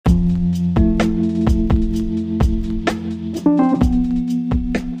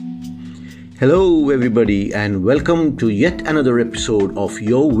Hello, everybody, and welcome to yet another episode of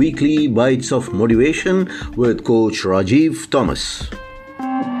your weekly Bites of Motivation with Coach Rajiv Thomas.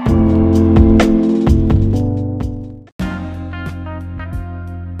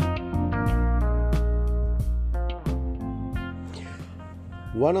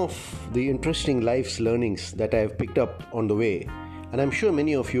 One of the interesting life's learnings that I have picked up on the way, and I'm sure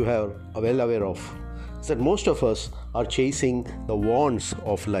many of you are well aware of, is that most of us are chasing the wants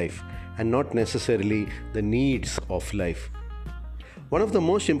of life and not necessarily the needs of life. One of the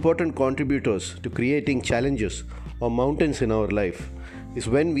most important contributors to creating challenges or mountains in our life is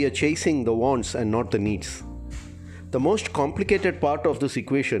when we are chasing the wants and not the needs. The most complicated part of this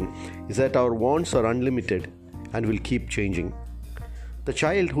equation is that our wants are unlimited and will keep changing. The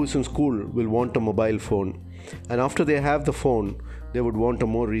child who is in school will want a mobile phone, and after they have the phone, they would want a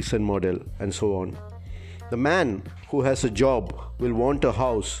more recent model, and so on. The man who has a job will want a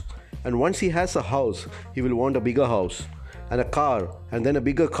house, and once he has a house, he will want a bigger house, and a car, and then a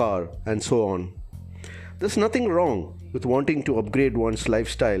bigger car, and so on. There's nothing wrong with wanting to upgrade one's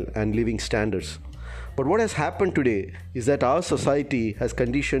lifestyle and living standards. But what has happened today is that our society has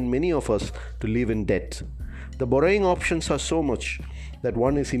conditioned many of us to live in debt. The borrowing options are so much that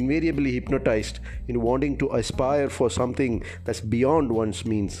one is invariably hypnotized in wanting to aspire for something that's beyond one's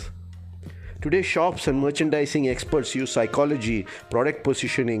means. Today, shops and merchandising experts use psychology, product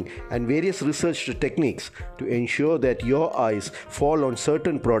positioning, and various research techniques to ensure that your eyes fall on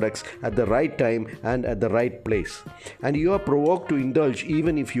certain products at the right time and at the right place, and you are provoked to indulge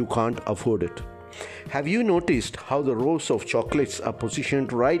even if you can't afford it. Have you noticed how the rows of chocolates are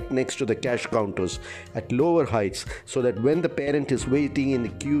positioned right next to the cash counters at lower heights so that when the parent is waiting in the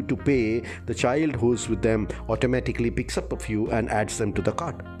queue to pay, the child who's with them automatically picks up a few and adds them to the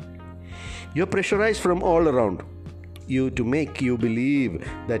cart? You're pressurized from all around you to make you believe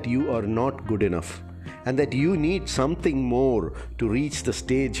that you are not good enough and that you need something more to reach the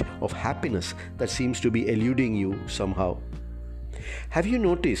stage of happiness that seems to be eluding you somehow. Have you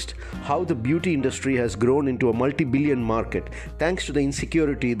noticed how the beauty industry has grown into a multi-billion market thanks to the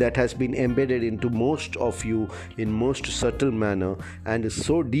insecurity that has been embedded into most of you in most subtle manner and is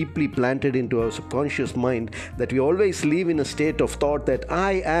so deeply planted into our subconscious mind that we always live in a state of thought that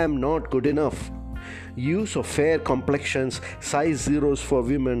I am not good enough? Use of fair complexions, size zeros for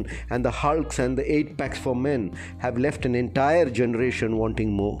women, and the hulks and the 8-packs for men have left an entire generation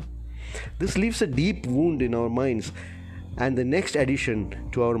wanting more. This leaves a deep wound in our minds, and the next addition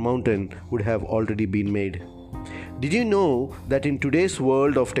to our mountain would have already been made. Did you know that in today's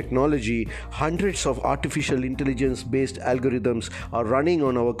world of technology, hundreds of artificial intelligence-based algorithms are running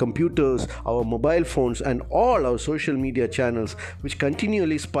on our computers, our mobile phones, and all our social media channels, which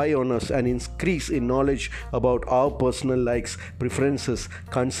continually spy on us and increase in knowledge about our personal likes, preferences,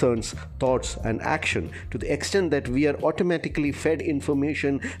 concerns, thoughts, and action, to the extent that we are automatically fed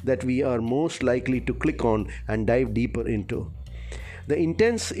information that we are most likely to click on and dive deeper into? The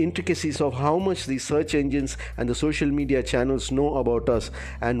intense intricacies of how much the search engines and the social media channels know about us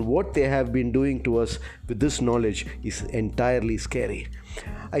and what they have been doing to us with this knowledge is entirely scary.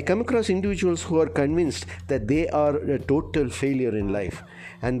 I come across individuals who are convinced that they are a total failure in life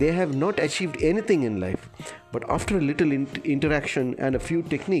and they have not achieved anything in life. But after a little interaction and a few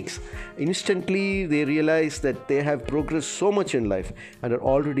techniques, instantly they realize that they have progressed so much in life and are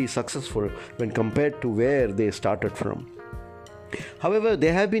already successful when compared to where they started from. However,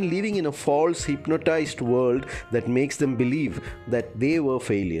 they have been living in a false, hypnotized world that makes them believe that they were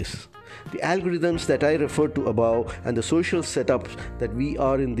failures. The algorithms that I referred to above and the social setups that we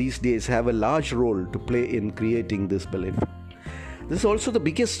are in these days have a large role to play in creating this belief. This is also the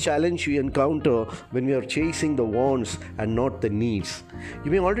biggest challenge we encounter when we are chasing the wants and not the needs.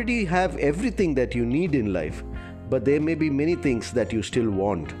 You may already have everything that you need in life, but there may be many things that you still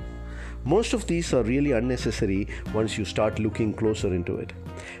want. Most of these are really unnecessary once you start looking closer into it.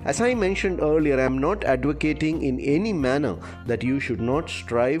 As I mentioned earlier, I am not advocating in any manner that you should not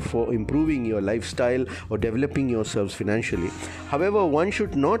strive for improving your lifestyle or developing yourselves financially. However, one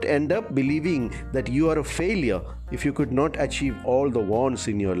should not end up believing that you are a failure if you could not achieve all the wants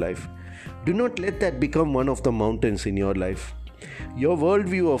in your life. Do not let that become one of the mountains in your life. Your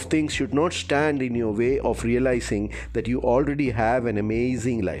worldview of things should not stand in your way of realizing that you already have an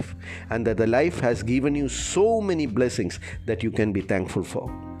amazing life and that the life has given you so many blessings that you can be thankful for.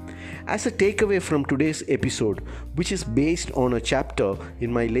 As a takeaway from today's episode, which is based on a chapter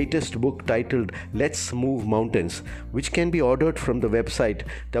in my latest book titled Let's Move Mountains, which can be ordered from the website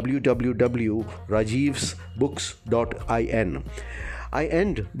www.rajivsbooks.in, I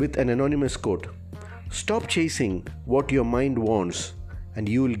end with an anonymous quote. Stop chasing what your mind wants and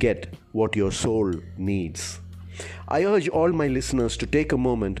you will get what your soul needs. I urge all my listeners to take a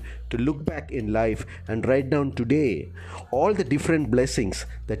moment to look back in life and write down today all the different blessings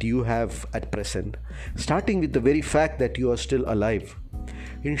that you have at present, starting with the very fact that you are still alive.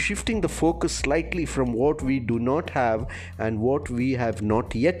 In shifting the focus slightly from what we do not have and what we have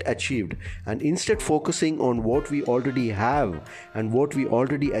not yet achieved, and instead focusing on what we already have and what we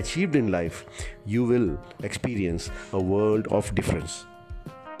already achieved in life, you will experience a world of difference.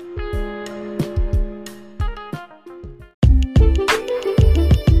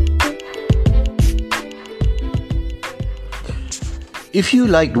 If you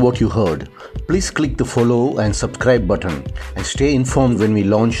liked what you heard, please click the follow and subscribe button and stay informed when we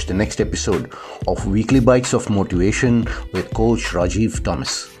launch the next episode of Weekly Bites of Motivation with Coach Rajiv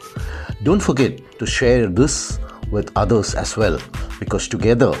Thomas. Don't forget to share this with others as well, because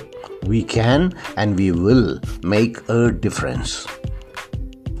together we can and we will make a difference.